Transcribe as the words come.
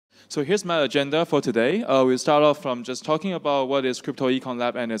So here's my agenda for today. We'll start off from just talking about what is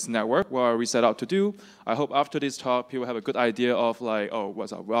CryptoEconLab and its network, what we set out to do. I hope after this talk, people have a good idea of like, oh,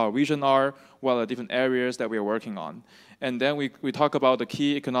 what our vision are, what are the different areas that we are working on. And then we talk about the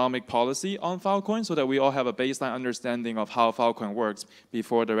key economic policy on Filecoin so that we all have a baseline understanding of how Filecoin works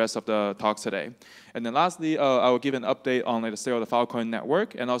before the rest of the talks today. And then lastly, I will give an update on like, the state of the Filecoin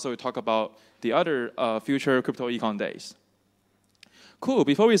network, and also we talk about the other future CryptoEcon days. Cool,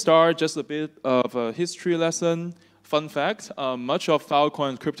 before we start, just a bit of a history lesson. Fun fact, much of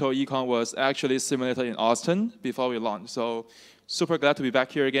Filecoin's CryptoEcon was actually simulated in Austin before we launched. So super glad to be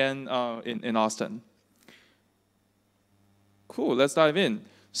back here again in Austin. Cool, let's dive in.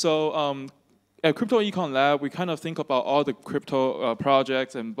 So at CryptoEconLab, we kind of think about all the crypto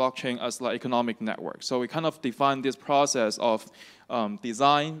projects and blockchain as like economic networks. So we kind of define this process of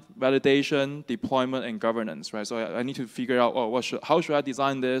design, validation, deployment, and governance, right? So I need to figure out, oh, how should I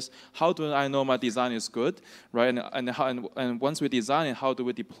design this? How do I know my design is good, right? And once we design it, how do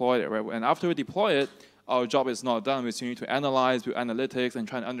we deploy it, right? And after we deploy it, our job is not done. We still need to analyze, do analytics, and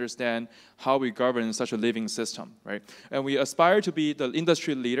try to understand how we govern such a living system, right? And we aspire to be the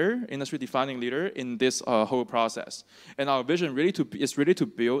industry leader, industry-defining leader in this whole process. And our vision is really to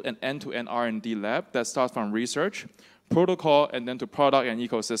build an end-to-end R&D lab that starts from research, protocol, and then to product and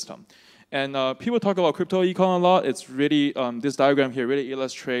ecosystem. And people talk about CryptoEcon a lot. It's really, this diagram here really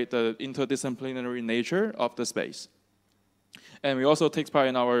illustrates the interdisciplinary nature of the space. And we also take part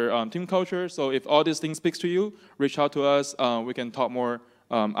in our team culture. So if all these things speaks to you, reach out to us. We can talk more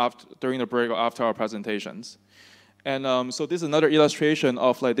during the break or after our presentations. And so this is another illustration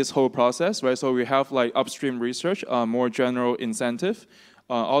of like this whole process, right? So we have like upstream research, more general incentive,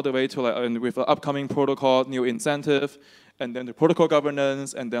 all the way to like, and with the upcoming protocol, new incentive, and then the protocol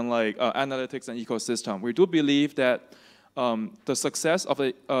governance, and then like analytics and ecosystem. We do believe that the success of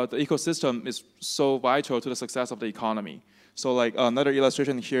the ecosystem is so vital to the success of the economy. So like another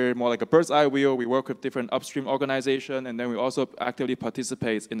illustration here, more like a bird's eye view. We work with different upstream organizations, and then we also actively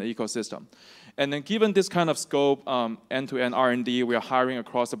participate in the ecosystem. And then given this kind of scope, end-to-end R&D, we are hiring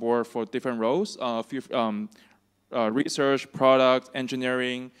across the board for different roles, research, product,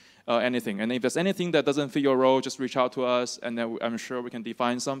 engineering, anything. And if there's anything that doesn't fit your role, just reach out to us, and then I'm sure we can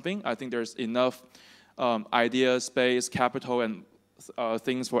define something. I think there's enough ideas, space, capital, and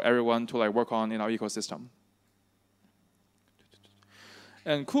things for everyone to like work on in our ecosystem.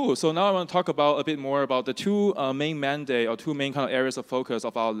 And cool, so now I want to talk about a bit more about the two main mandate or two main kind of areas of focus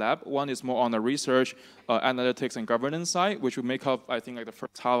of our lab. One is more on the research, analytics, and governance side, which will make up, I think, like the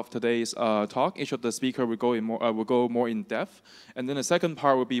first half of today's talk. Each of the speakers will go more in depth. And then the second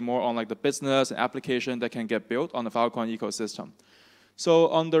part will be more on like the business and application that can get built on the Filecoin ecosystem. So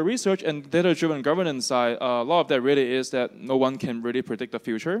on the research and data-driven governance side, a lot of that really is that no one can really predict the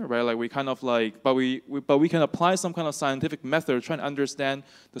future, right? Like we kind of like, but we can apply some kind of scientific method trying to understand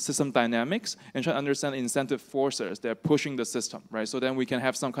the system dynamics and try to understand the incentive forces that are pushing the system, right? So then we can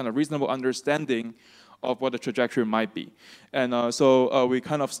have some kind of reasonable understanding of what the trajectory might be. And so we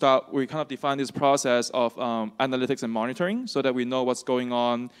kind of define this process of analytics and monitoring so that we know what's going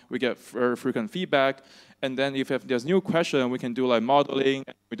on, we get frequent feedback, and then if there's new question, we can do like modeling,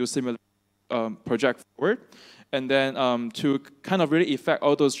 we do simulate project forward. And then to kind of really effect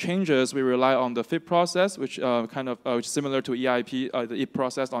all those changes, we rely on the FIP process, which which is similar to EIP, the IP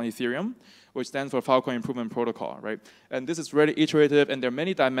process on Ethereum, which stands for Filecoin Improvement Protocol, right? And this is really iterative, and there are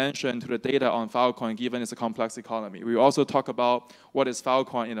many dimensions to the data on Filecoin, given it's a complex economy. We also talk about what is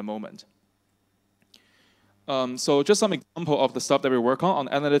Filecoin in a moment. So just some example of the stuff that we work on. On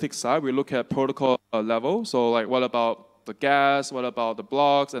the analytics side, we look at protocol level. So like, what about the gas? What about the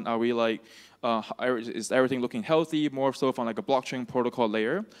blocks? And are we like, is everything looking healthy? More so from like a blockchain protocol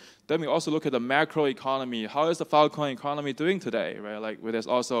layer. Then we also look at the macro economy. How is the Filecoin economy doing today, right? Like there's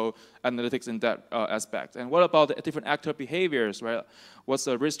also analytics in that aspect. And what about the different actor behaviors, right? What's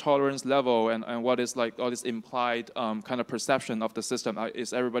the risk tolerance level, and what is like all this implied kind of perception of the system?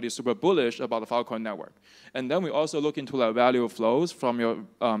 Is everybody super bullish about the Filecoin network? And then we also look into like value flows from your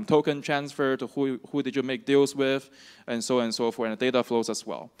token transfer to who did you make deals with, and so on and so forth, and the data flows as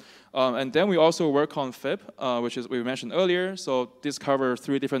well. And then we also work on FIP, which is we mentioned earlier. So this covers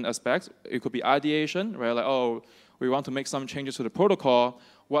three different aspects. It could be ideation, right? Like, oh, we want to make some changes to the protocol.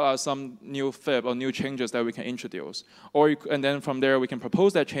 what are some new FIP or new changes that we can introduce? And then from there, we can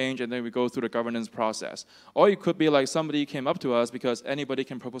propose that change, and then we go through the governance process. Or it could be like somebody came up to us because anybody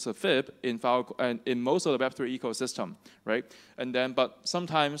can propose a FIP in most of the Web3 ecosystem, right? And then, but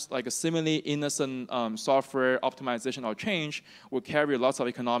sometimes like a similarly innocent software optimization or change will carry lots of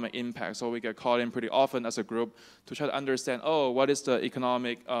economic impact. So we get called in pretty often as a group to try to understand, oh, what is the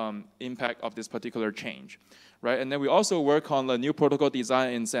economic impact of this particular change, right? And then we also work on the new protocol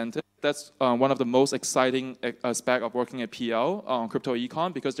design incentive. That's one of the most exciting aspects of working at PL on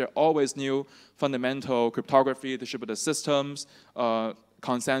CryptoEcon, because there are always new fundamental cryptography, distributed systems,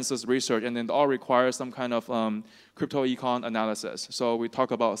 consensus research, and then it all requires some kind of CryptoEcon analysis. So we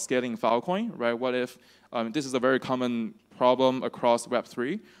talk about scaling Filecoin, right? What if, this is a very common problem across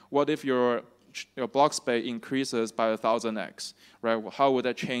Web3. What if your block space increases by 1,000x, right? How would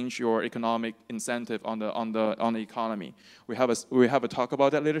that change your economic incentive on the economy? We have a talk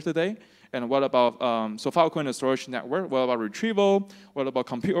about that later today. And what about so Filecoin is a storage network? What about retrieval? What about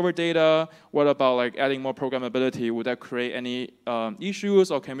compute over data? What about like adding more programmability? Would that create any issues,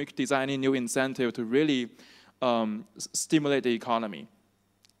 or can we design any new incentive to really stimulate the economy?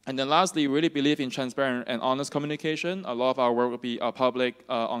 And then lastly, we really believe in transparent and honest communication. A lot of our work will be public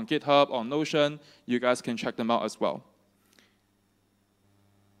on GitHub, on Notion. You guys can check them out as well.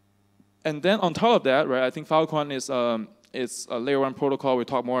 And then on top of that, right, I think Filecoin is a layer 1 protocol. We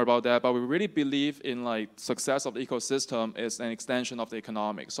talk more about that, but we really believe in like success of the ecosystem is an extension of the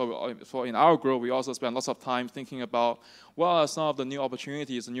economics. So in our group, we also spend lots of time thinking about what are some of the new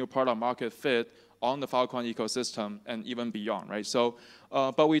opportunities, the new product market fit on the Filecoin ecosystem and even beyond, right? So,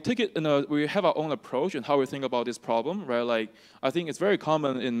 but we take it we have our own approach in how we think about this problem, right? Like, I think it's very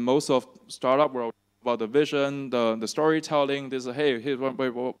common in most of startup world about the vision, the storytelling. This is, hey, here's what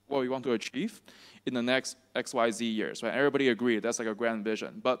we want to achieve in the next XYZ years, right? Everybody agree that's like a grand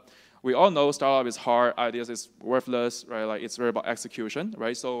vision, but we all know startup is hard, ideas is worthless, right? Like it's very about execution,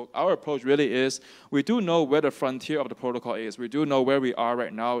 right? So our approach really is, we do know where the frontier of the protocol is. We do know where we are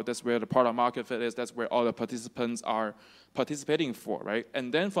right now. That's where the product market fit is. That's where all the participants are participating for, right?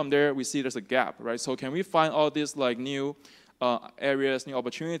 And then from there, we see there's a gap, right? So can we find all these like new areas, new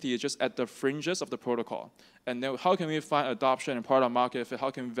opportunities just at the fringes of the protocol? And then how can we find adoption and product market fit?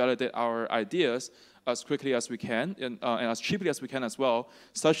 How can we validate our ideas as quickly as we can and as cheaply as we can as well,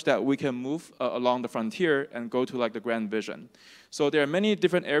 such that we can move along the frontier and go to like the grand vision. So there are many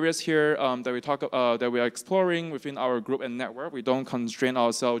different areas here that we are exploring within our group and network. We don't constrain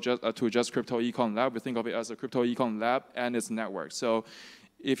ourselves to just CryptoEconLab. We think of it as a CryptoEconLab and its network. So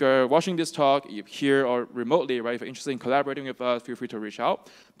if you're watching this talk here or remotely, right, if you're interested in collaborating with us, feel free to reach out.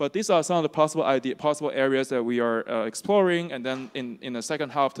 But these are some of the possible areas that we are exploring. And then in the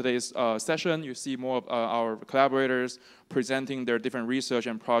second half of today's session, you see more of our collaborators presenting their different research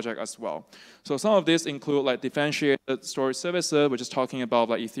and project as well. So some of these include like differentiated storage services, which is talking about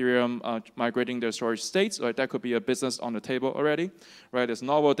like Ethereum migrating their storage states. Right? That could be a business on the table already. Right? There's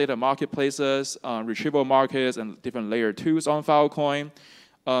novel data marketplaces, retrieval markets, and different layer 2s on Filecoin.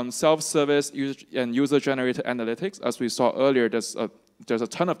 Self-service and user-generated analytics. As we saw earlier, there's a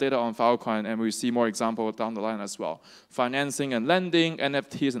ton of data on Filecoin, and we see more examples down the line as well. Financing and lending,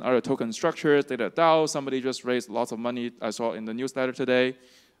 NFTs and other token structures, DataDAOs. Somebody just raised lots of money, I saw in the newsletter today,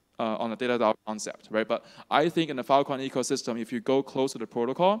 on the DataDAO concept, right? But I think in the Filecoin ecosystem, if you go close to the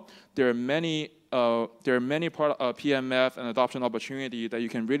protocol, there are many PMF and adoption opportunity that you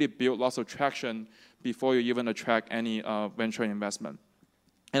can really build lots of traction before you even attract any venture investment.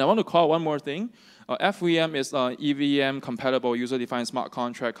 And I want to call one more thing. FVM is EVM compatible user-defined smart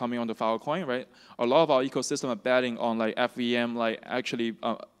contract coming on the Filecoin, right? A lot of our ecosystem are betting on like FVM, like actually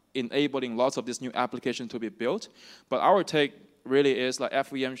enabling lots of this new application to be built. But our take really is like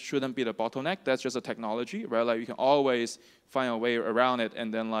FVM shouldn't be the bottleneck. That's just a technology, right? Like you can always find a way around it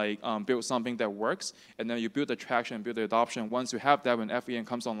and then like build something that works. And then you build the traction, build the adoption. Once you have that, when FVM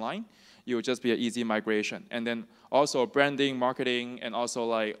comes online, it will just be an easy migration. And then also branding, marketing, and also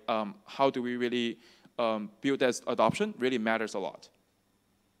like how do we really build that adoption really matters a lot.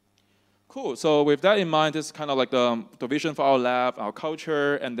 Cool, so with that in mind, this is kind of like the vision for our lab, our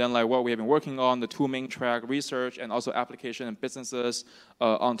culture, and then like what we have been working on, the two main track, research and also application and businesses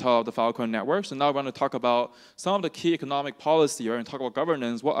on top of the Filecoin network. So now we're going to talk about some of the key economic policy, right, and talk about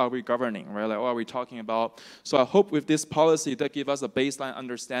governance. What are we governing, right? Like what are we talking about? So I hope with this policy that give us a baseline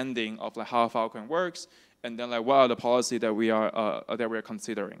understanding of like how Filecoin works, and then like what are the policy that we are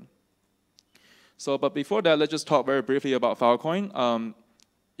considering. So, but before that, let's just talk very briefly about Filecoin.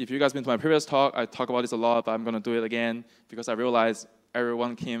 If you guys been to my previous talk, I talk about this a lot, but I'm going to do it again because I realize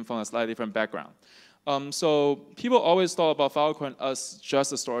everyone came from a slightly different background. So people always thought about Filecoin as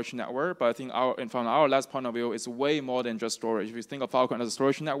just a storage network, but I think from our last point of view, it's way more than just storage. If you think of Filecoin as a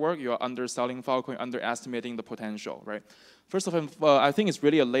storage network, you are underselling Filecoin, underestimating the potential, right? First of all, I think it's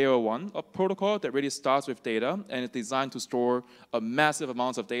really a layer 1 of protocol that really starts with data, and it's designed to store a massive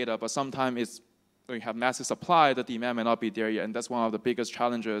amounts of data, but sometimes when you have massive supply, the demand may not be there yet, and that's one of the biggest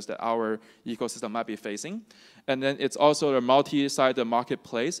challenges that our ecosystem might be facing. And then it's also a multi-sided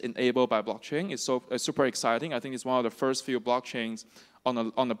marketplace enabled by blockchain. It's super exciting. I think it's one of the first few blockchains on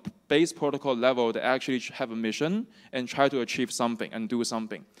the base protocol level that actually have a mission and try to achieve something and do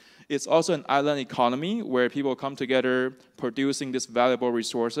something. It's also an island economy where people come together producing these valuable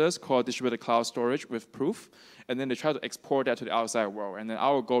resources called distributed cloud storage with proof, and then they try to export that to the outside world. And then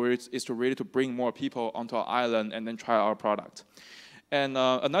our goal is to really bring more people onto our island and then try our product. And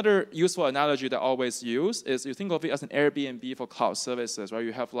another useful analogy that I always use is you think of it as an Airbnb for cloud services, right?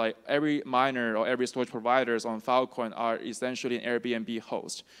 You have like every miner or every storage providers on Filecoin are essentially an Airbnb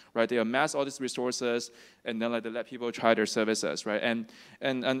host, right? They amass all these resources and then like they let people try their services, right? And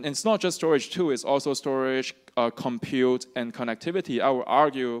it's not just storage too, it's also storage, compute, and connectivity. I would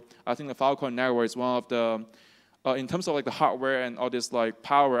argue, I think the Filecoin network is one of the in terms of like the hardware and all this like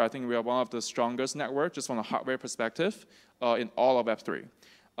power, I think we are one of the strongest network just from a hardware perspective in all of Web3.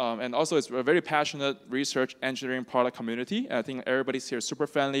 And also it's a very passionate research engineering product community. And I think everybody's here super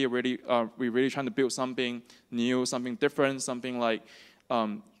friendly. Really, we're really trying to build something new, something different, something like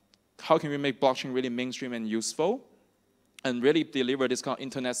how can we make blockchain really mainstream and useful and really deliver this kind of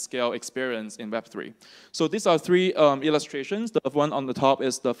internet scale experience in Web3. So these are 3 illustrations. The one on the top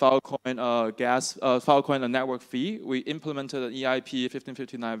is the Filecoin Filecoin network fee. We implemented an EIP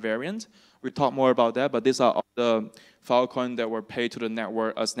 1559 variant. We talk more about that, but these are all the Filecoin that were paid to the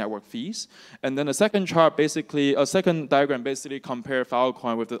network as network fees. And then the second chart, basically, a second diagram basically compare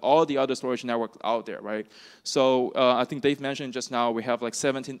Filecoin with all the other storage networks out there, right? So I think Dave mentioned just now, we have like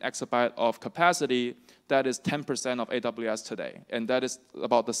 17 exabyte of capacity. That is 10% of AWS today. And that is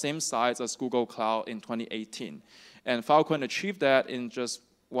about the same size as Google Cloud in 2018. And Filecoin achieved that in just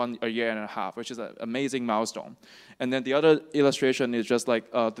a year and a half, which is an amazing milestone. And then the other illustration is just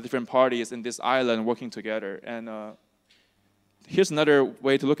like the different parties in this island working together. And here's another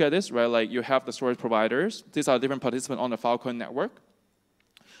way to look at this, right? Like you have the storage providers. These are different participants on the Filecoin network.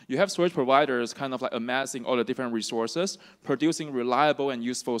 You have storage providers kind of like amassing all the different resources, producing reliable and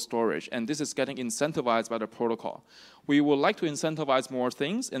useful storage. And this is getting incentivized by the protocol. We would like to incentivize more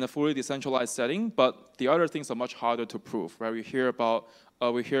things in a fully decentralized setting, but the other things are much harder to prove, right? We hear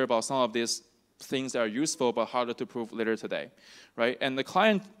about some of these things that are useful but harder to prove later today, right? And the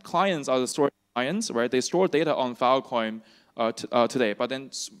clients are the storage clients, right? They store data on Filecoin today, but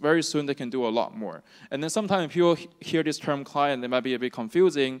then very soon they can do a lot more. And then sometimes if you hear this term client, it might be a bit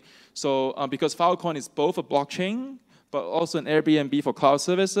confusing. So because Filecoin is both a blockchain, but also an Airbnb for cloud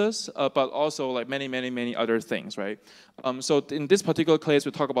services, but also like many other things, right? So in this particular case,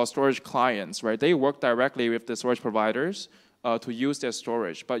 we talk about storage clients, right? They work directly with the storage providers to use their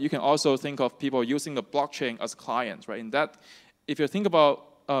storage. But you can also think of people using the blockchain as clients, right? In that, if you think about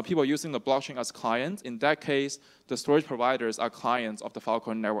people using the blockchain as clients, in that case, the storage providers are clients of the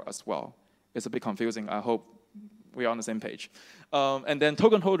Filecoin network as well. It's a bit confusing. I hope we are on the same page. And then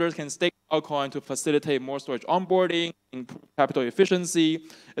token holders can stake Filecoin to facilitate more storage onboarding, improve capital efficiency,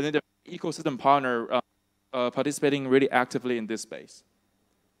 and then the ecosystem partner participating really actively in this space.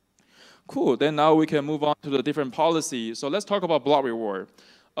 Cool, then now we can move on to the different policies. So let's talk about block reward.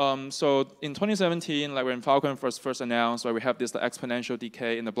 So in 2017, like when Filecoin first announced, right, we have this exponential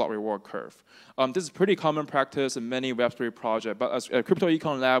decay in the block reward curve. This is pretty common practice in many Web3 projects, but as at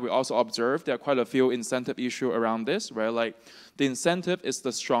CryptoEconLab, we also observed there are quite a few incentive issues around this, right? Like the incentive is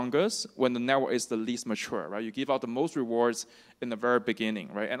the strongest when the network is the least mature, right? You give out the most rewards in the very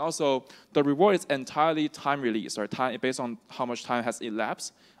beginning, right? And also the reward is entirely time released, right? Based on how much time has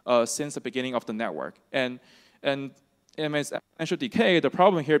elapsed since the beginning of the network. And its exponential decay, the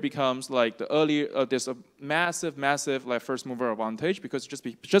problem here becomes like the early, there's a massive like first mover advantage because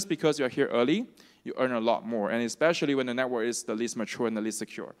just because you're here early, you earn a lot more, and especially when the network is the least mature and the least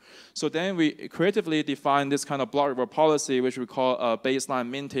secure. So then we creatively define this kind of block reward policy, which we call baseline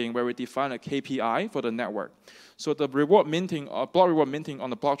minting, where we define a KPI for the network. So the reward minting, block reward minting on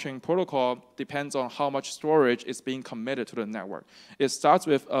the blockchain protocol depends on how much storage is being committed to the network. It starts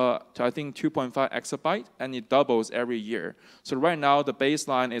with, I think, 2.5 exabyte, and it doubles every year. So right now, the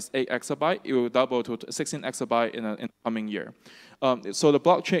baseline is 8 exabyte. It will double to 16 exabyte in the coming year. So the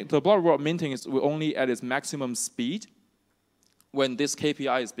block reward minting will only at its maximum speed when this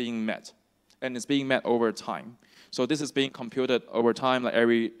KPI is being met, and it's being met over time. So this is being computed over time, like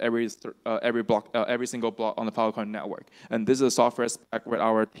every single block on the Filecoin network. And this is a software spec where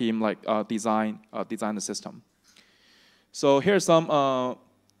our team like design the system. So here are some of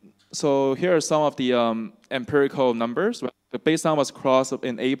the empirical numbers. Right? The baseline was crossed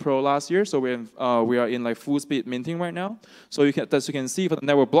in April last year, so we are in like full speed minting right now. So as you can see for the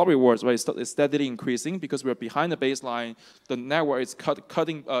network block rewards, right, it's steadily increasing because we're behind the baseline. The network is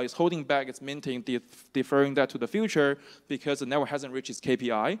is holding back its minting, deferring that to the future because the network hasn't reached its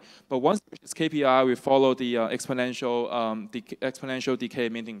KPI. But once it reaches KPI, we follow the exponential decay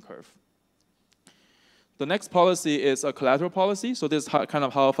minting curve. The next policy is a collateral policy. So this is kind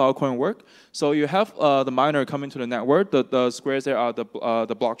of how Filecoin work. So you have the miner coming to the network. The squares there are the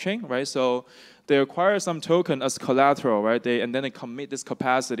blockchain, right? So they acquire some token as collateral, right? And then they commit this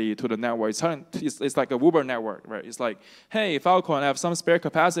capacity to the network. It's like a Uber network, right? It's like, hey, Filecoin, I have some spare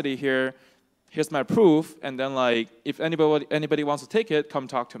capacity here. Here's my proof. And then like, if anybody wants to take it, come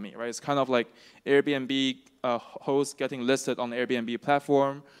talk to me, right? It's kind of like Airbnb hosts getting listed on the Airbnb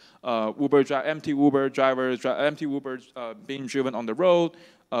platform. Empty Uber drivers being driven on the road,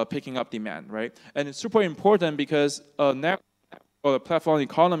 picking up demand, right? And it's super important because a platform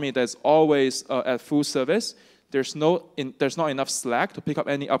economy that's always at full service, there's not enough slack to pick up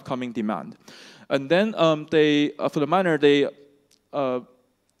any upcoming demand. And then for the miner, they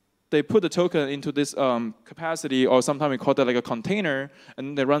put the token into this capacity, or sometimes we call that like a container,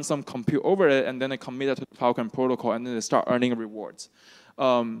 and they run some compute over it, and then they commit it to the Filecoin protocol, and then they start earning rewards.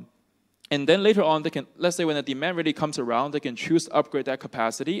 And then later on, they can, let's say when the demand really comes around, they can choose to upgrade that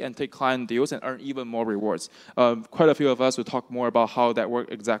capacity and take client deals and earn even more rewards. Quite a few of us will talk more about how that works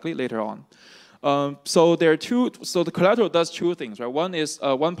exactly later on. So the collateral does two things, right?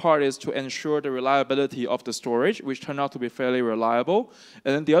 One part is to ensure the reliability of the storage, which turned out to be fairly reliable.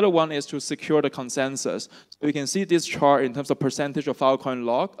 And then the other one is to secure the consensus. So you can see this chart in terms of percentage of Filecoin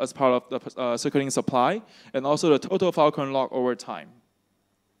lock as part of the circulating supply, and also the total Filecoin lock over time.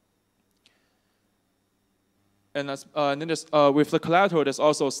 And then there's, with the collateral, there's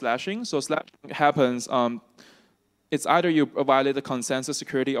also slashing. So slashing happens, it's either you violate the consensus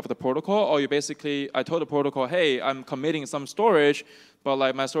security of the protocol, or you basically, I told the protocol, hey, I'm committing some storage, but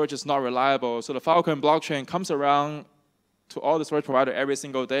like my storage is not reliable. So the Filecoin blockchain comes around to all the storage provider every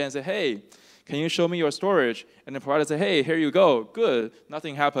single day and say, hey, can you show me your storage? And the provider say, hey, here you go, good,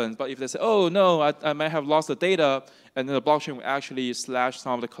 nothing happens. But if they say, oh no, I might have lost the data, and then the blockchain will actually slash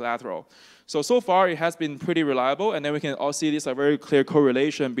some of the collateral. So far it has been pretty reliable, and then we can all see this a very clear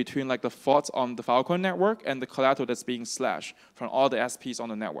correlation between like the faults on the Filecoin network and the collateral that's being slashed from all the SPs on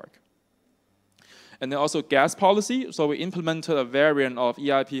the network. And then also gas policy. So we implemented a variant of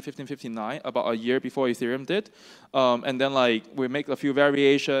EIP 1559 about a year before Ethereum did. And then like we make a few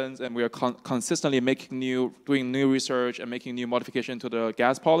variations, and we are consistently doing new research and making new modification to the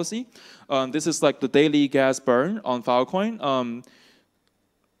gas policy. This is like the daily gas burn on Filecoin.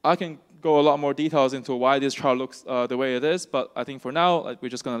 I can go a lot more details into why this chart looks the way it is, but I think for now, we're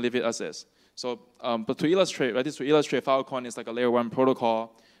just going to leave it as is. So, but to illustrate, right, Filecoin is like a layer 1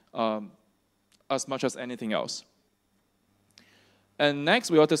 protocol as much as anything else. And next,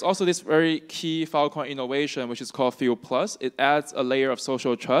 there's also this very key Filecoin innovation, which is called FIL+. It adds a layer of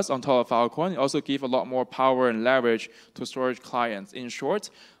social trust on top of Filecoin. It also gives a lot more power and leverage to storage clients. In short,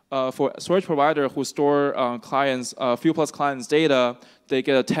 for storage provider who store FIL+ clients' data, they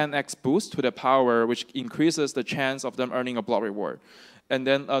get a 10x boost to their power, which increases the chance of them earning a block reward. And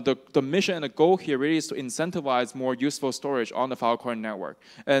then the mission and the goal here really is to incentivize more useful storage on the Filecoin network.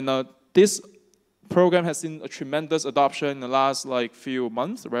 And this program has seen a tremendous adoption in the last like few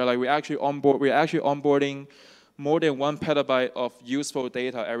months, right? Like we're actually onboarding more than 1 petabyte of useful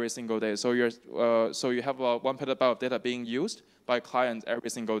data every single day. So you have 1 petabyte of data being used by clients every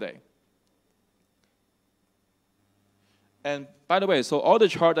single day. And by the way, so all the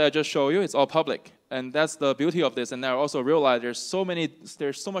chart that I just showed you, it's all public. And that's the beauty of this. And I also realized there's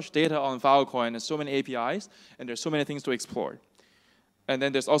so much data on Filecoin, there's so many APIs, and there's so many things to explore. And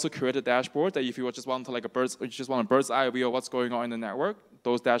then there's also curated dashboard that if you just want a bird's eye view of what's going on in the network,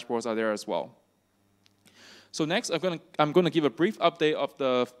 those dashboards are there as well. So next, I'm gonna give a brief update of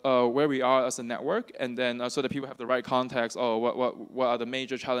the where we are as a network, and then so that people have the right context. What are the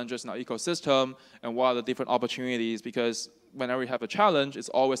major challenges in our ecosystem, and what are the different opportunities? Because whenever we have a challenge, it's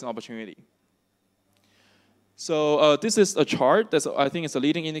always an opportunity. So this is a chart that I think is a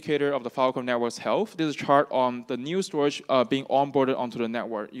leading indicator of the Filecoin network's health. This is a chart on the new storage being onboarded onto the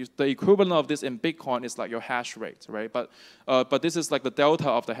network. The equivalent of this in Bitcoin is like your hash rate, right? But this is like the delta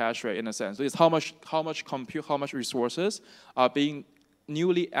of the hash rate in a sense. So it's how much compute, how much resources are being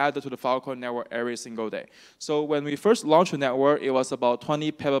newly added to the Filecoin network every single day. So when we first launched the network, it was about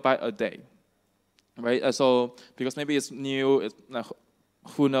 20 petabyte a day, right? So because maybe it's new, it's,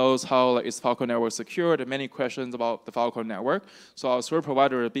 who knows how like, is Filecoin network secure? There are many questions about the Filecoin network. So our service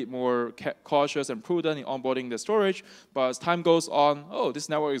provider is a bit more cautious and prudent in onboarding the storage. But as time goes on, oh, this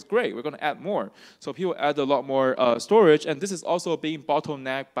network is great. We're going to add more. So people add a lot more storage. And this is also being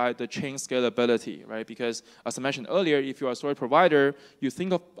bottlenecked by the chain scalability, right? Because as I mentioned earlier, if you are a storage provider, you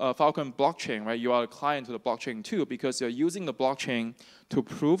think of Filecoin blockchain, right? You are a client to the blockchain too, because you're using the blockchain to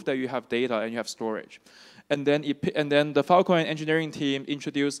prove that you have data and you have storage. And then the Filecoin engineering team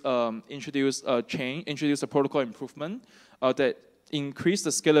introduced a protocol improvement that increased the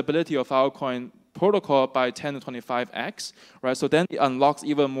scalability of Filecoin protocol by 10 to 25x, right? So then it unlocks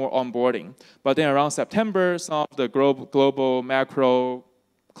even more onboarding. But then around September, some of the global macro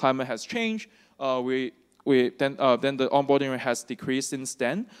climate has changed. Then the onboarding rate has decreased since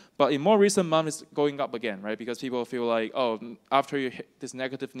then. But in more recent months, it's going up again, right? Because people feel like, oh, after you hit this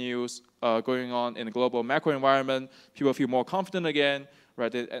negative news going on in the global macro environment, people feel more confident again,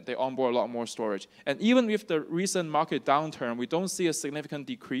 right? They onboard a lot more storage. And even with the recent market downturn, we don't see a significant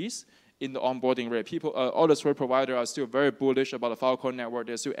decrease in the onboarding rate. People, all the storage providers are still very bullish about the Filecoin network.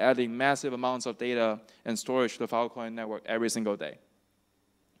 They're still adding massive amounts of data and storage to the Filecoin network every single day.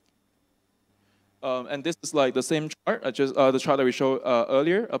 And this is like the same chart, just the chart that we showed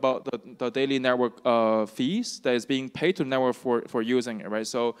earlier about the daily network fees that is being paid to the network for using it, right?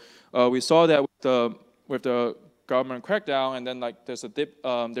 So we saw that with the government crackdown, and then like there's a dip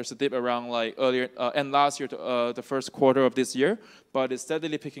around like earlier end last year to the first quarter of this year, but it's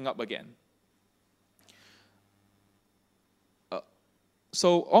steadily picking up again.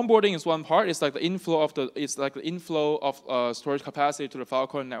 So onboarding is one part. It's like the inflow of storage capacity to the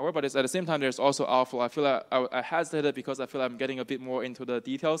Filecoin network, but it's at the same time there's also outflow. I feel like I hesitated because I feel like I'm getting a bit more into the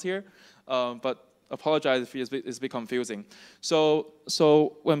details here, but apologize if it's a bit confusing.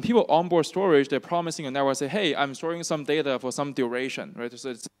 So when people onboard storage, they're promising a network, say, hey, I'm storing some data for some duration, right?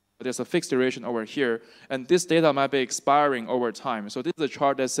 So there's a fixed duration over here, and this data might be expiring over time. So this is a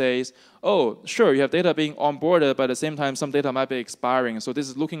chart that says, oh, sure, you have data being onboarded, but at the same time, some data might be expiring. So this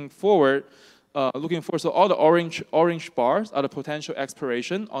is looking forward. So all the orange bars are the potential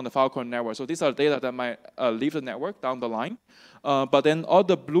expiration on the Filecoin network. So these are data that might leave the network down the line. But then all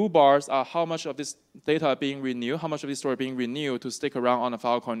the blue bars are how much of this data are being renewed, how much of this storage being renewed to stick around on the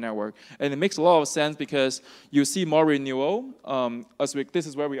Filecoin network. And it makes a lot of sense because you see more renewal. This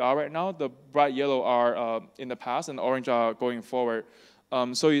is where we are right now. The bright yellow are in the past and the orange are going forward.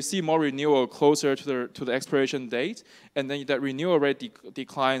 So you see more renewal closer to the expiration date, and then that renewal rate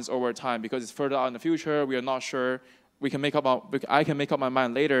declines over time because it's further out in the future. We are not sure. I can make up my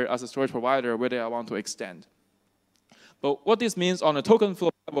mind later as a storage provider whether I want to extend. But what this means on a token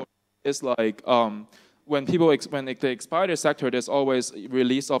flow level is like when they expire their sector, there's always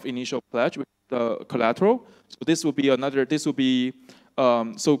release of initial pledge with the collateral. So this will be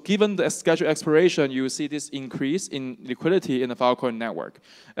so given the scheduled expiration, you see this increase in liquidity in the Filecoin network.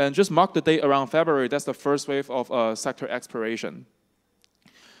 And just mark the date around February, that's the first wave of sector expiration.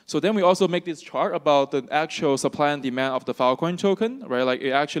 So then we also make this chart about the actual supply and demand of the Filecoin token, right? Like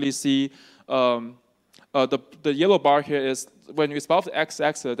you actually see the yellow bar here is when it's above the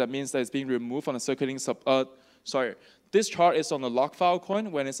x-axis, that means that it's being removed from the circulating This chart is on the locked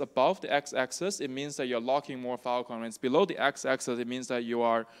Filecoin. When it's above the x-axis, it means that you're locking more Filecoin. When it's below the x-axis, it means that you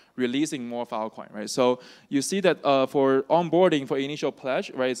are releasing more Filecoin, right? So you see that for onboarding, for initial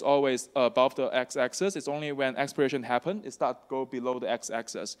pledge, right, it's always above the x-axis. It's only when expiration happens, it starts to go below the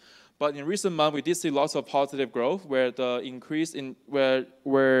x-axis. But in recent months, we did see lots of positive growth where the increase in where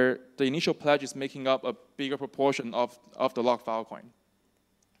the initial pledge is making up a bigger proportion of the locked Filecoin.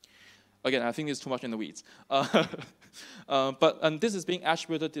 Again, I think it's too much in the weeds. But this is being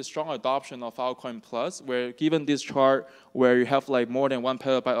attributed to strong adoption of Filecoin Plus, where given this chart where you have like more than 1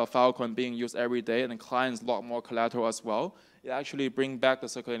 petabyte of Filecoin being used every day and the clients lock more collateral as well, it actually brings back the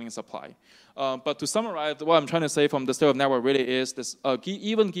circulating supply. But to summarize, what I'm trying to say from the state of network really is this,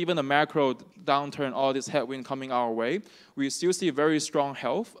 even given the macro downturn, all this headwind coming our way, we still see very strong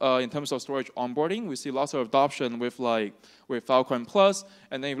health in terms of storage onboarding. We see lots of adoption with Filecoin Plus.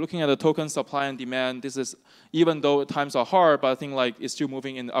 And then if looking at the token supply and demand, this is, even though times are hard, but I think like it's still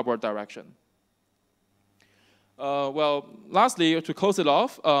moving in the upward direction. Well, lastly, to close it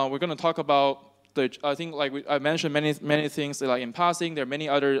off, we're going to talk about I think like I mentioned many things like in passing. There are many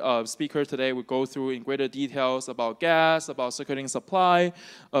other speakers today will go through in greater details about gas, about circulating supply,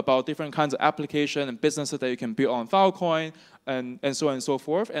 about different kinds of application and businesses that you can build on Filecoin, and so on and so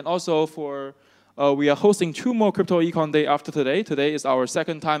forth. And also for We are hosting 2 more CryptoEcon Day after today. Today is our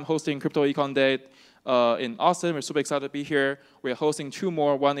 2nd time hosting CryptoEcon Day in Austin. We're super excited to be here. We are hosting 2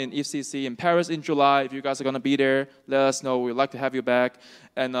 more, one in FCC in Paris in July. If you guys are going to be there, let us know. We'd like to have you back.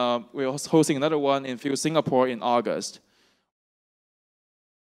 And we're hosting another one in FIL Singapore in August.